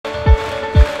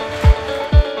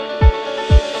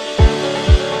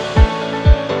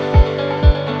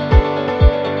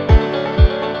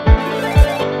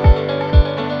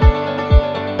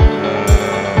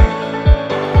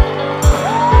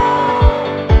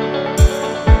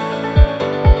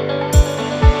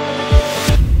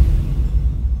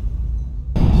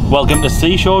Welcome to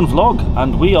Shaun vlog,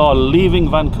 and we are leaving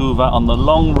Vancouver on the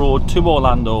long road to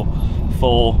Orlando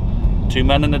for 2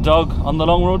 men and a dog on the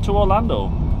long road to Orlando.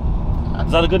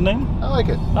 Is that a good name? I like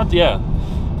it. Yeah.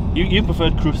 You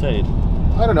preferred Crusade.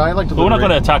 I don't know, I like to. But we're not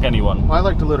going to attack anyone. Well, I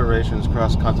like alliterations,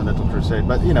 cross-continental crusade,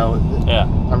 but you know, yeah.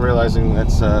 I'm realizing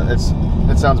it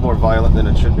sounds more violent than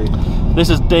it should be. This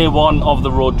is day 1 of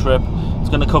the road trip. It's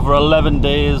going to cover 11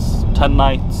 days, 10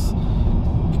 nights,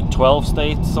 12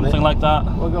 states, something like that.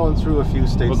 We're going through a few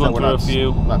states that we're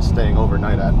not staying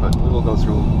overnight at, but we will go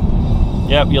through.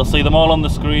 Yep, you'll see them all on the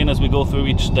screen as we go through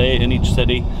each state in each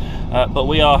city. But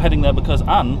we are heading there because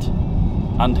and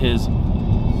his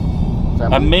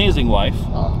family? Amazing wife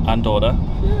and daughter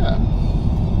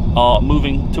are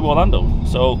moving to Orlando.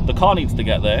 So the car needs to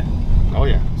get there. Oh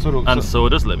yeah. So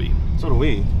does Libby. So do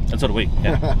we. And so do we,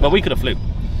 yeah. But we could have flew.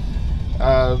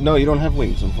 No, you don't have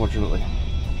wings, unfortunately.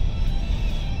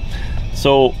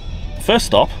 So, first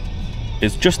stop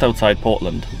is just outside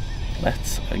Portland.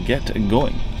 Let's get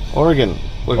going. Oregon.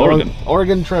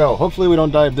 Oregon Trail. Hopefully we don't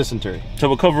die of dysentery. So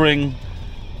we're covering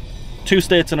 2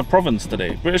 states and a province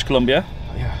today. British Columbia,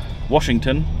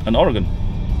 Washington and Oregon.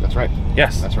 That's right.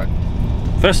 Yes. That's right.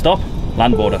 First stop,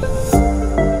 land border.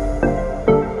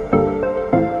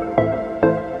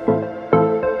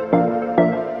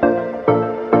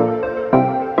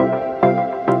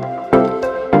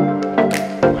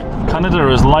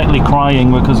 Canada is lightly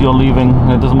crying because you're leaving.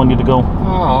 It doesn't want you to go.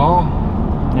 Oh.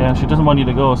 Yeah, she doesn't want you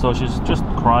to go, so she's just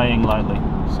crying lightly.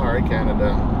 Sorry,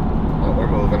 Canada. Oh, we're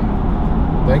moving.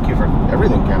 Thank you for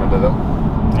everything, Canada, though.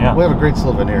 Yeah. We have a great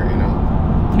souvenir, you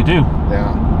know. You do?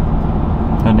 Yeah.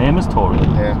 Her name is Tori.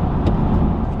 Yeah.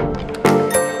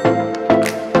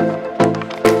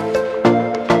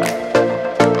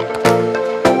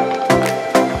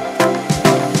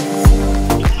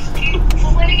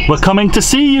 We're coming to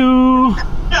see you!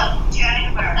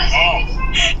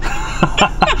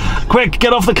 Quick,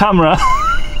 get off the camera!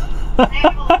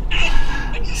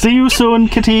 See you soon,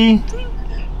 kitty!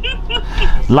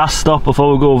 Last stop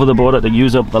before we go over the border to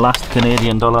use up the last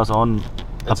Canadian dollars on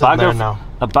a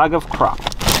bag of crap.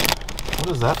 What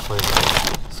is that flavor?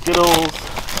 Skittles.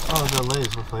 Oh, they're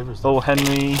Lay's. What flavor is that? Oh,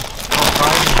 Henry. Oh,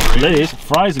 fries and gravy. Lay's,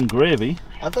 fries and gravy.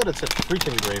 I thought it said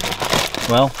freaking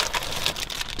gravy. Well,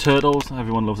 turtles.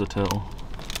 Everyone loves a turtle.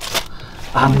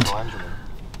 And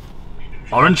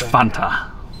orange Fanta.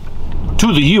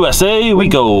 To the USA we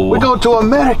go. We go to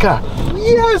America.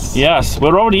 Yes. Yes,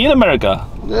 we're already in America.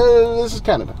 This is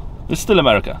Canada. It's still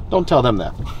America. Don't tell them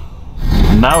that.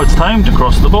 Now it's time to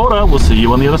cross the border. We'll see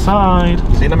you on the other side.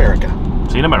 See you in America.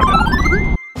 See you in America.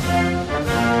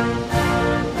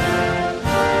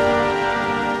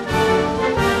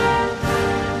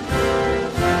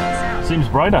 Seems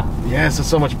brighter. Yes, it's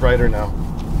so much brighter now.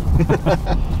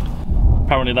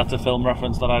 Apparently that's a film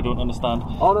reference that I don't understand.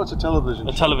 Oh no, it's a television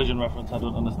show. Television reference I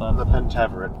don't understand. The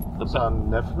Pentaveret. It's on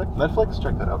Netflix. Netflix?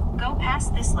 Check that out. Go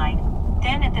past this light,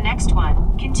 then at the next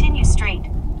one, continue straight.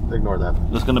 Ignore that.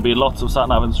 There's going to be lots of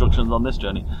sat-nav instructions on this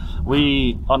journey.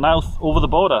 We are now over the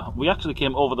border. We actually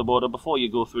came over the border before you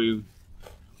go through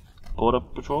Border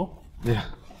Patrol? Yeah.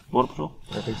 Border Patrol?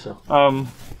 I think so.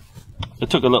 It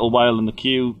took a little while in the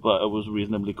queue, but it was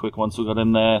reasonably quick once we got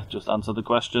in there. Just answered the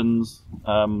questions.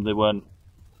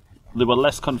 They were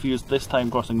less confused this time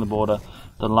crossing the border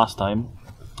than last time,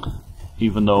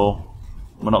 even though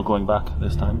we're not going back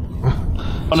this time.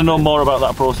 Want to know more about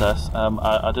that process?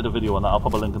 I did a video on that. I'll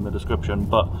pop a link in the description.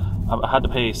 But I had to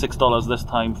pay $6 this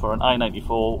time for an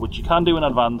I-94, which you can do in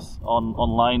advance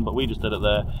online, but we just did it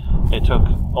there. It took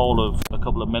all of a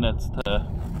couple of minutes to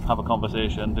have a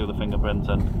conversation, do the fingerprints,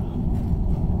 and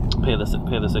pay the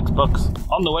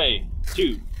 $6. On the way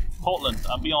to Portland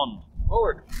and beyond.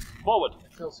 Forward.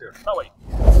 Excelsior. That way.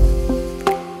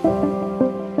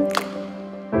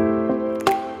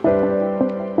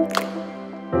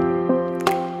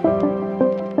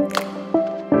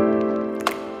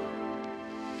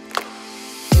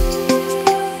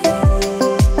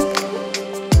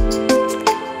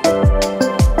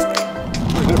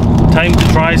 Time to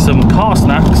try some car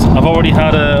snacks. I've already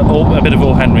had a bit of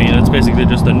O. Henry, and it's basically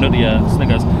just a nuttier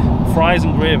Snickers. Fries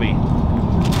and gravy.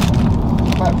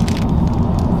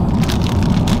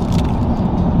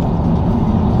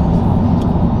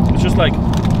 It's just like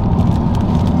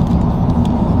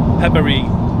peppery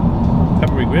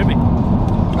gravy.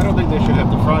 I don't think they should have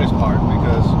the fries part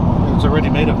because it's already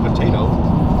made of potato.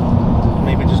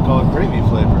 Maybe just call it gravy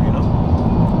flavor, you know?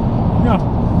 Yeah.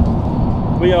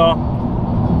 We are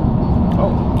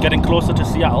getting closer to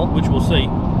Seattle, which we'll see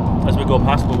as we go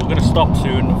past, but we're going to stop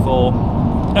soon for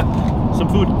some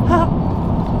food.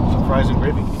 Some fries and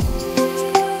gravy.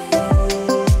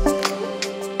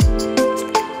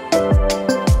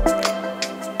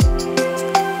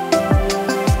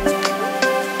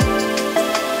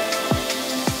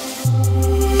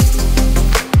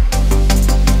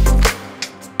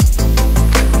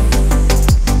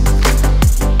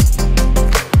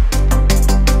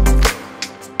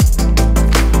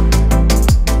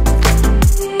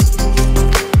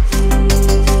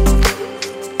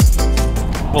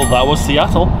 Well, that was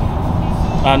Seattle.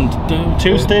 And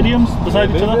two stadiums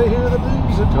beside each other. Hear the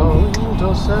blues are calling,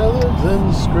 tossed salads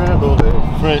and scrambled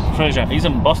eggs. Fraser, he's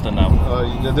in Boston now.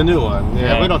 The new one.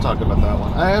 Yeah, Yeah. we don't talk about that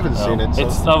one. I haven't seen it. So.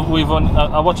 It's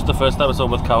I watched the first episode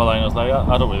with Caroline. I was like,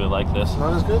 I don't really like this.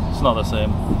 Not as good? It's not the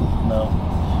same.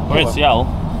 No. We're in Seattle,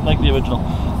 like the original.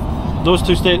 Those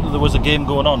two states, there was a game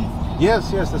going on.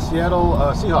 Yes, the Seattle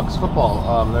Seahawks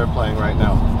football. They're playing right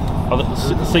now. Are the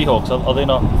Seahawks? Are they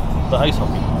not the ice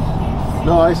hockey?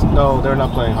 No, they're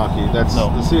not playing hockey. That's No.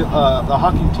 the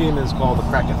hockey team is called the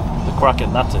Kraken. The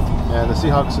Kraken. That's it. And the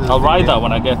Seahawks is. I'll ride that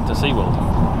when I get to SeaWorld.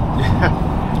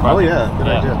 Oh yeah, good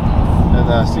idea. And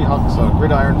the Seahawks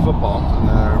gridiron football, and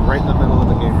they're right in the middle of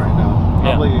the game right now.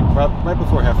 Probably right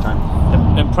before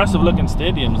halftime. Impressive looking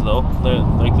stadiums though.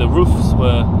 The roofs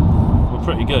were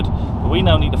pretty good. But we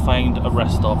now need to find a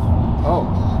rest stop. Oh.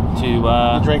 To You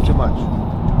drank too much.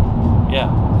 Yeah.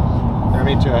 I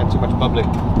mean, I had too much bubbly.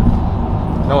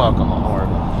 No alcohol. Don't worry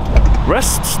about it.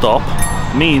 Rest stop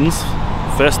means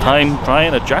first time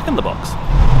trying a Jack in the Box.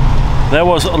 There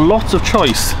was lots of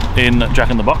choice in Jack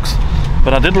in the Box,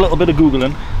 but I did a little bit of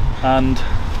Googling, and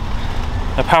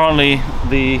apparently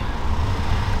the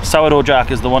sourdough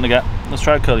Jack is the one to get. Let's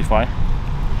try a curly fry.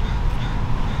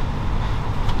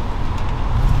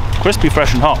 Crispy,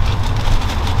 fresh and hot.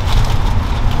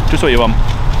 Just what you want.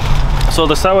 So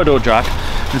the sourdough Jack,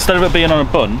 instead of it being on a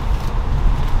bun,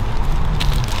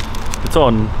 it's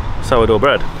on sourdough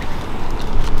bread.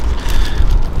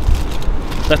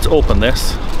 Let's open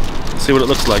this, see what it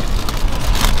looks like.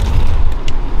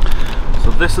 So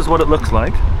this is what it looks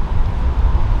like.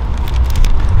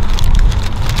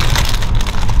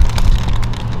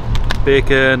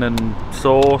 Bacon and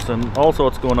sauce and all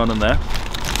sorts going on in there.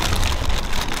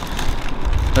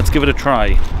 Let's give it a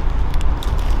try.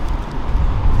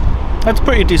 That's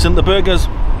pretty decent. The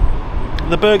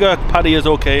burger patty is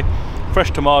okay.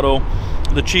 Fresh tomato.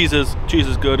 The cheese is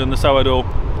good, and the sourdough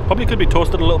probably could be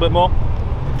toasted a little bit more.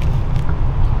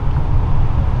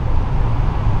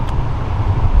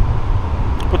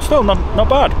 But still not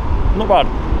bad. Not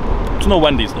bad. It's no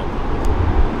Wendy's though.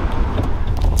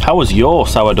 How was your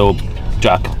sourdough,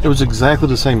 Jack? It was exactly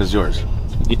the same as yours.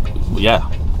 Yeah.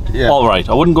 Yeah. All right.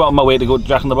 I wouldn't go out of my way to go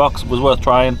Jack in the Box. It was worth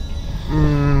trying.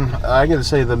 I gotta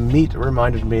say the meat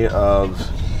reminded me of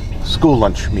school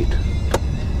lunch meat,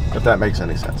 if that makes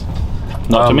any sense.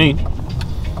 Not to me.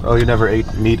 Oh, you never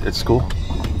ate meat at school?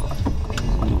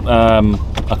 I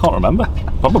can't remember.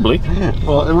 Probably.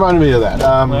 Well, it reminded me of that.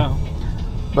 Yeah.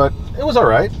 But it was all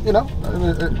right, you know.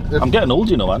 I'm getting old,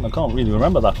 you know, man. I can't really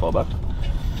remember that far back.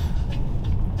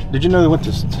 Did you know they went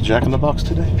to Jack in the Box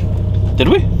today? Did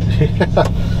we?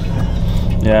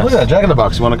 Yeah. Look at that, Jack in the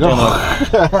Box. You want to go?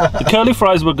 The curly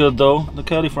fries were good, though. The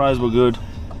curly fries were good.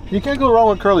 You can't go wrong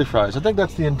with curly fries. I think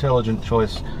that's the intelligent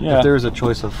choice. Yeah. If there is a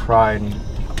choice of fry and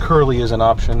curly is an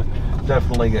option,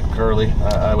 definitely get curly,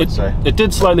 I would say. It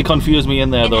did slightly confuse me in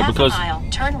there, though, because... In half a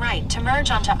mile, turn right to merge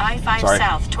onto I-5 Sorry.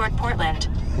 south toward Portland.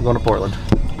 I'm going to Portland.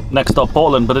 next stop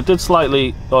Portland, but it did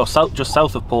slightly, or south, just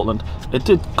south of Portland. It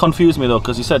did confuse me though,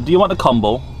 because he said, "Do you want a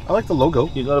combo?" I like the logo.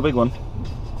 You got a big one.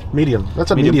 Medium.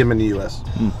 That's a medium in the US.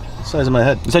 The size of my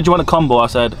head. He said, "Do you want a combo?" I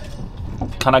said,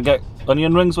 "Can I get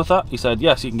onion rings with that?" He said,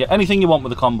 "Yes, you can get anything you want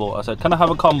with a combo." I said, "Can I have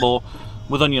a combo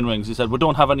with onion rings?" He said, "We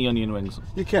don't have any onion rings."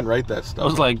 You can't write that stuff. I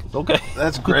was like, okay.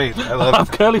 That's great. I love I'll have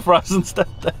it. curly fries instead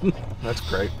then. That's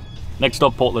great. Next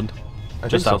stop Portland. I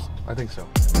Just think south. so. I think so.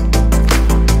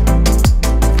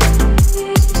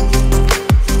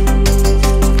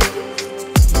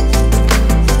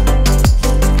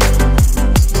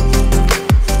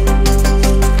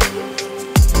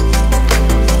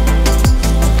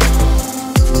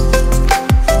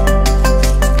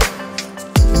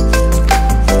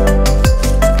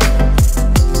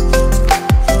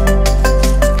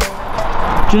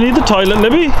 Do you need the toilet,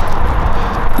 Libby?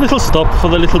 Little stop for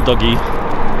the little doggy.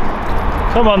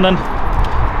 Come on then.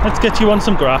 Let's get you on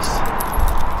some grass.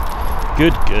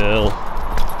 Good girl.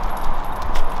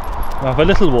 We'll have a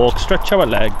little walk, stretch our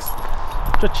legs.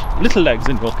 Stretch little legs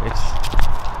in your case.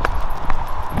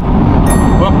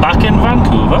 We're back in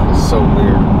Vancouver. It's so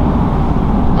weird.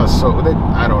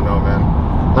 I don't know, man.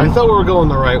 I thought we were going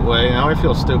the right way. Now I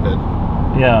feel stupid.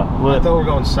 Yeah, I thought we were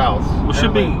going south. we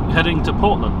should be heading to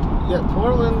Portland. Yeah,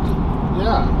 Portland.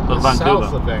 Yeah, But it's Vancouver.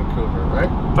 south of Vancouver, right?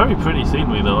 Very pretty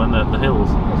scenery though, and the hills.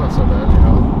 That's not so bad, you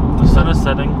know. The sun is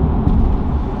setting.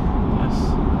 Yes.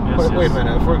 Yes, Wait a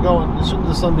minute. If we're going, shouldn't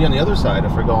the sun be on the other side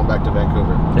if we're going back to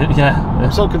Vancouver? Yeah.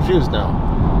 I'm so confused now.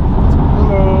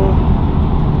 Hello.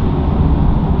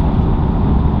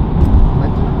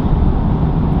 Right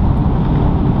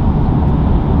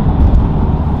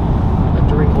there.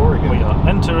 Entering Oregon. We are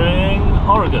Entering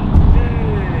Oregon.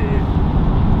 Yay.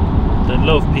 They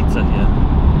love pizza here.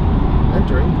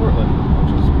 Entering Portland,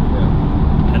 which is,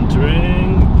 yeah.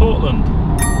 Entering Portland.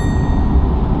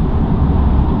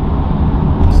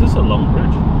 This is a long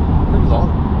bridge. Pretty long.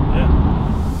 Yeah.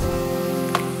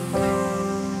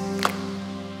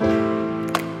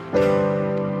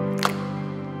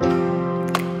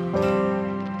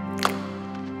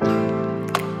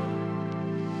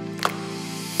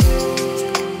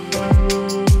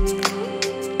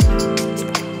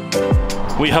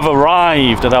 We have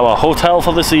arrived at our hotel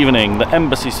for this evening, the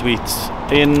Embassy Suites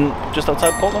in just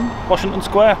outside Portland, Washington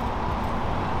Square.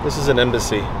 This is an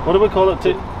embassy. What do we call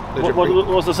it? What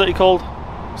was the city called?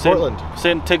 Portland.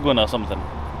 St. Tigard or something.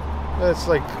 It's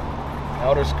like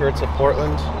outer skirts of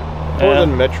Portland.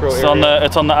 Portland metro area.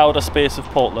 It's on the outer space of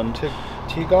Portland.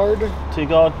 Tigard?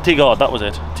 Tigard, that was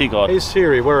it. Tigard. Hey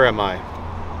Siri, where am I?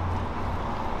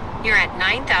 You're at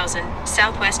 9000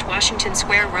 Southwest Washington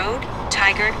Square Road,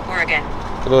 Tigard, Oregon.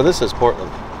 No, this is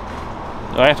Portland.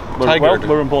 Alright,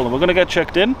 we're in Portland. We're going to get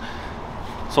checked in,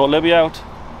 sort Libby out,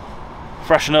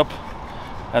 freshen up,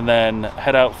 and then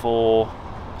head out for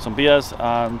some beers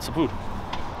and some food.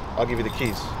 I'll give you the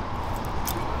keys.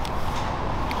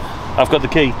 I've got the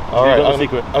key. Alright, got the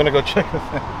secret. I'm going to go check the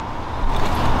thing.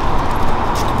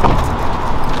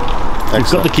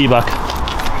 He's got the key back.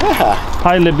 Yeah.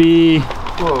 Hi Libby.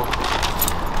 Whoa.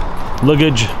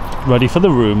 Luggage ready for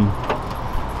the room.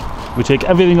 We take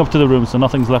everything up to the room so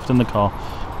nothing's left in the car.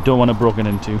 We don't want it broken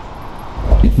into.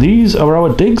 These are our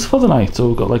digs for the night. So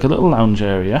we've got like a little lounge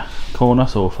area, corner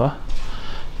sofa,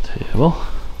 table,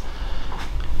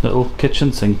 little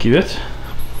kitchen sink unit.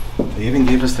 They even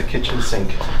gave us the kitchen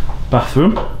sink.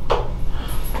 Bathroom,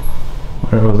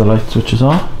 wherever the light switches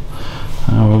are.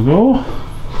 There we go.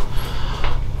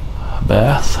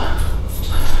 Bath.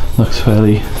 Looks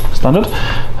fairly standard.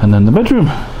 And then the bedroom.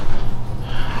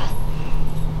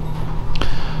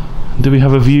 Do we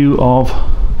have a view of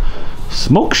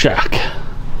Smoke Shack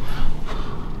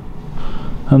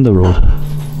and the road?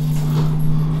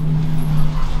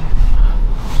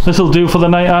 This'll do for the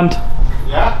night, Ant?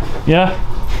 Yeah.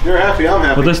 Yeah? You're happy, I'm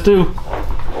happy. Will this do?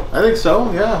 I think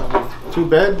so, yeah. 2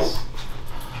 beds.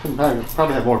 Could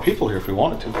probably have more people here if we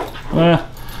wanted to.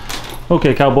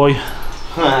 Okay, cowboy.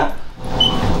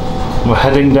 We're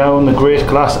heading down the great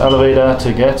glass elevator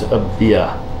to get a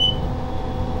beer.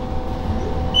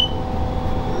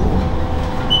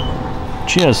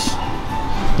 Cheers.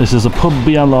 This is a pub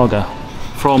beer lager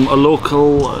from a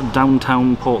local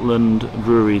downtown Portland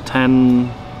brewery, 10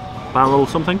 Barrel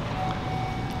something.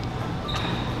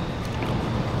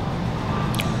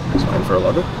 It's fine for a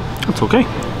lager. That's okay.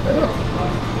 Yeah.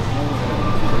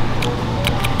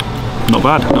 Not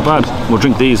bad, not bad. We'll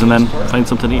drink these and then find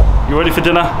something to eat. You ready for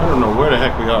dinner? I don't know where the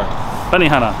heck we are.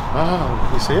 Benihana.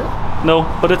 Oh, you see it? No,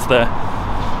 but it's there.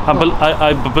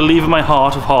 I believe in my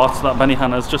heart of hearts that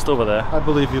Benihana is just over there. I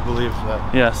believe you believe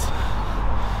that. Yes.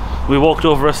 We walked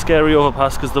over a scary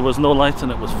overpass because there was no lights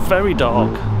and it was very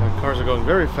dark. The cars are going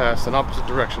very fast in opposite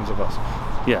directions of us.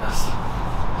 Yes.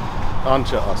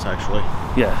 Onto us, actually.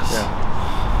 Yes.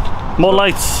 Yeah. More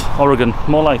lights, Oregon.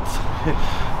 More lights.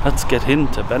 Let's get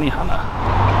into Benihana.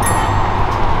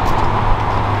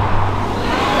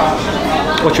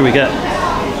 What should we get?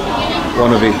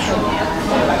 One of each.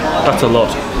 That's a lot.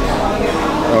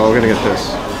 Oh, we're gonna get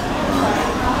this.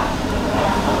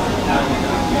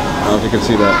 I don't know if you can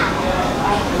see that.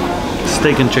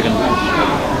 Steak and chicken.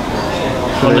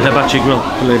 On the hibachi grill.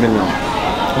 Filet mignon.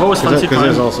 I've always fancied Because trying.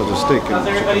 there's also just steak and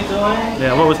chicken.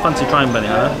 Yeah, I've always fancied trying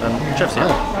Benihana and chef's here.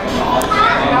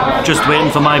 Just waiting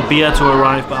for my beer to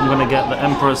arrive, but I'm going to get the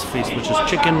Emperor's Feast, which is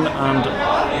chicken and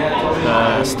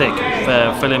steak,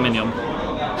 filet mignon.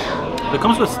 It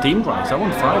comes with steamed rice. I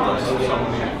want fried rice.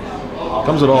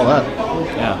 Comes with all that.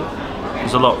 Yeah,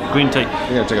 there's a lot. Green tea.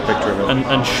 I'm gonna take a picture of it.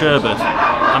 And sherbet.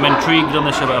 I'm intrigued on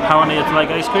the sherbet. Apparently it's like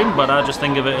ice cream, but I just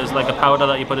think of it as like a powder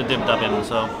that you put a dip dab in.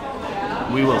 So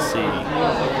we will see.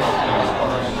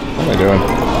 What am I doing?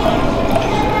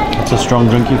 It's a strong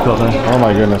drink you've got there. Oh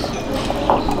my goodness.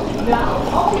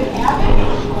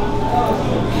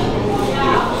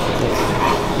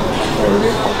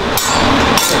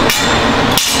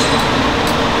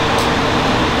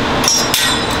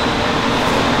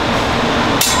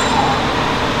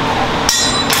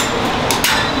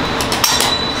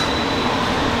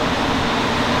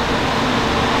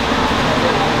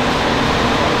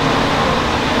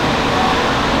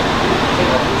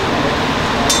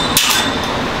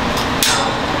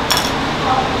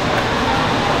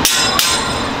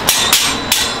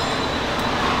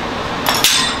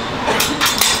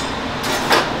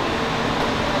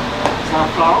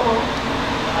 Flour?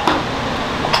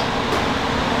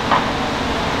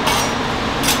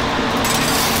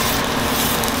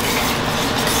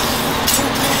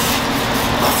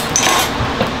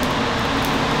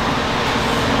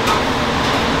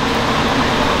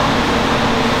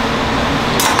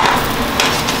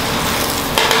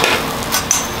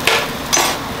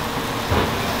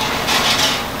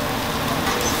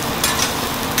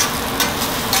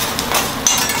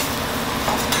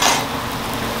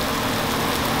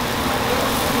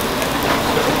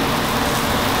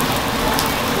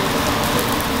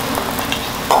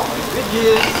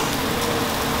 Yes.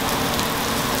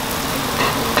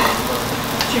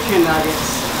 Chicken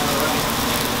nuggets.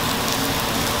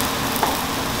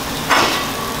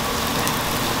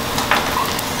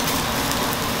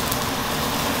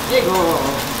 Here you go.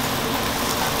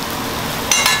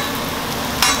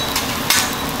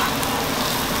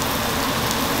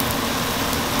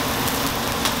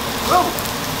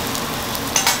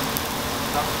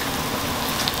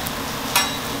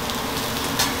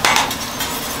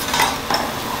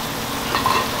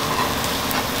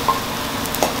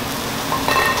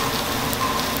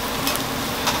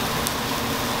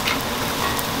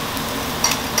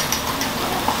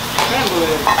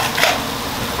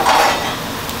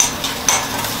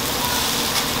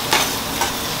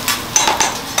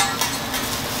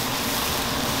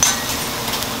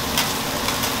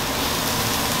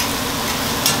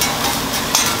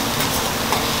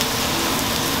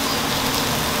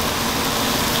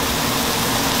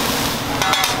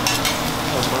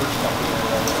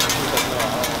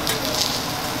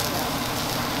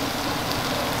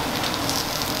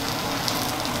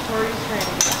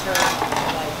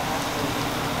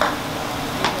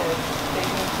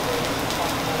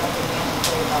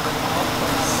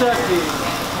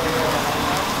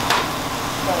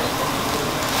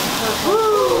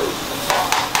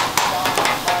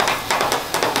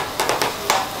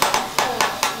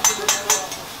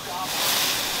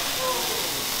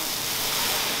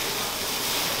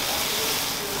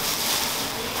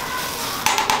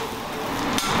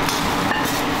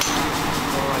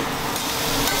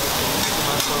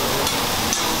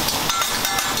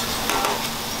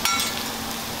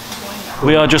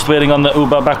 We are just waiting on the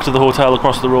Uber back to the hotel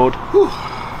across the road.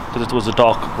 Because it was a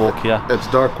dark walk, yeah. It's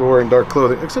dark, we're wearing dark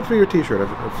clothing, except for your t-shirt,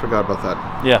 I forgot about that.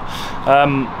 Yeah.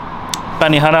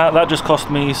 Benihana, that just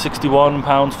cost me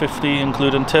 £61.50,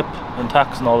 including tip and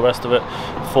tax and all the rest of it,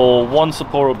 for one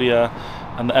Sapporo beer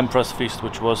and the Empress Feast,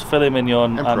 which was filet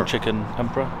mignon and chicken.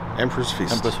 Empress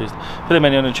Feast. Empress Feast. Filet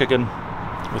mignon and chicken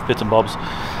with bits and bobs.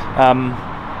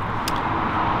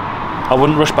 I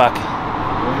wouldn't rush back.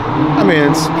 I mean,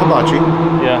 it's hibachi.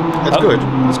 Yeah. It's good.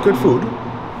 It's good food.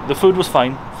 The food was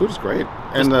fine. Food is great.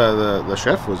 And the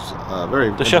chef was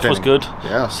very The chef was good.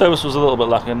 Yeah. Service was a little bit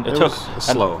lacking. It took was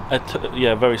slow.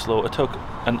 Yeah, very slow. It took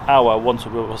an hour once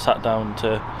we were sat down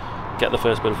to get the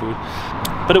first bit of food.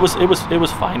 But it was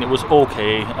fine. It was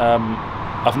okay.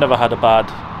 I've never had a bad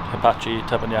hibachi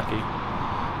teppanyaki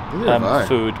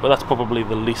food, but that's probably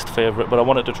the least favourite. But I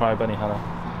wanted to try Benihana,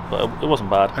 but it wasn't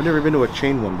bad. I've never been to a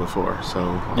chain one before,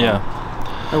 so yeah.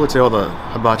 I would say all the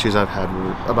hibachis I've had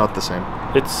were about the same.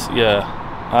 It's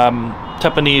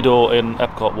Teppanyaki in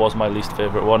Epcot was my least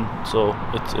favourite one, so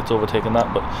it's overtaken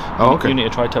that. But you need to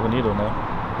try Teppanyaki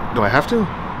now. Do I have to?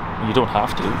 You don't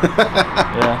have to.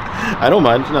 Yeah. I don't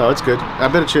mind. No, it's good. I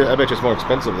bet you it's more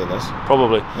expensive than this.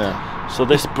 Probably. Yeah. So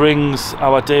this brings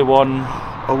our day one.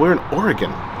 Oh, we're in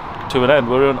Oregon. To an end.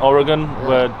 We're in Oregon.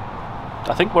 Yeah.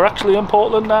 I think we're actually in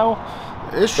Portland now.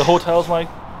 Ish. The hotel's like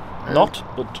not,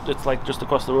 but it's like just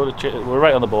across the road. We're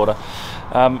right on the border.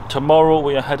 Tomorrow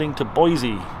we are heading to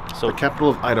Boise. So the capital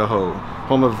of Idaho,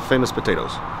 home of famous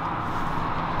potatoes.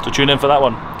 So tune in for that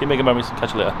one. Keep making memories.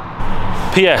 Catch you later.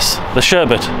 P.S. The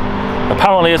sherbet.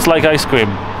 Apparently it's like ice cream,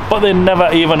 but they never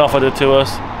even offered it to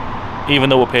us, even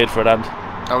though we paid for it. And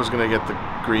I was gonna get the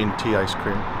green tea ice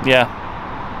cream. Yeah.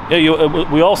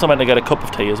 Yeah. We also meant to get a cup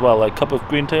of tea as well, like a cup of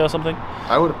green tea or something.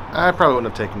 I probably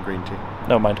wouldn't have taken green tea.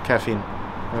 Never mind. Caffeine.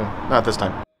 Yeah, not this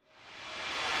time.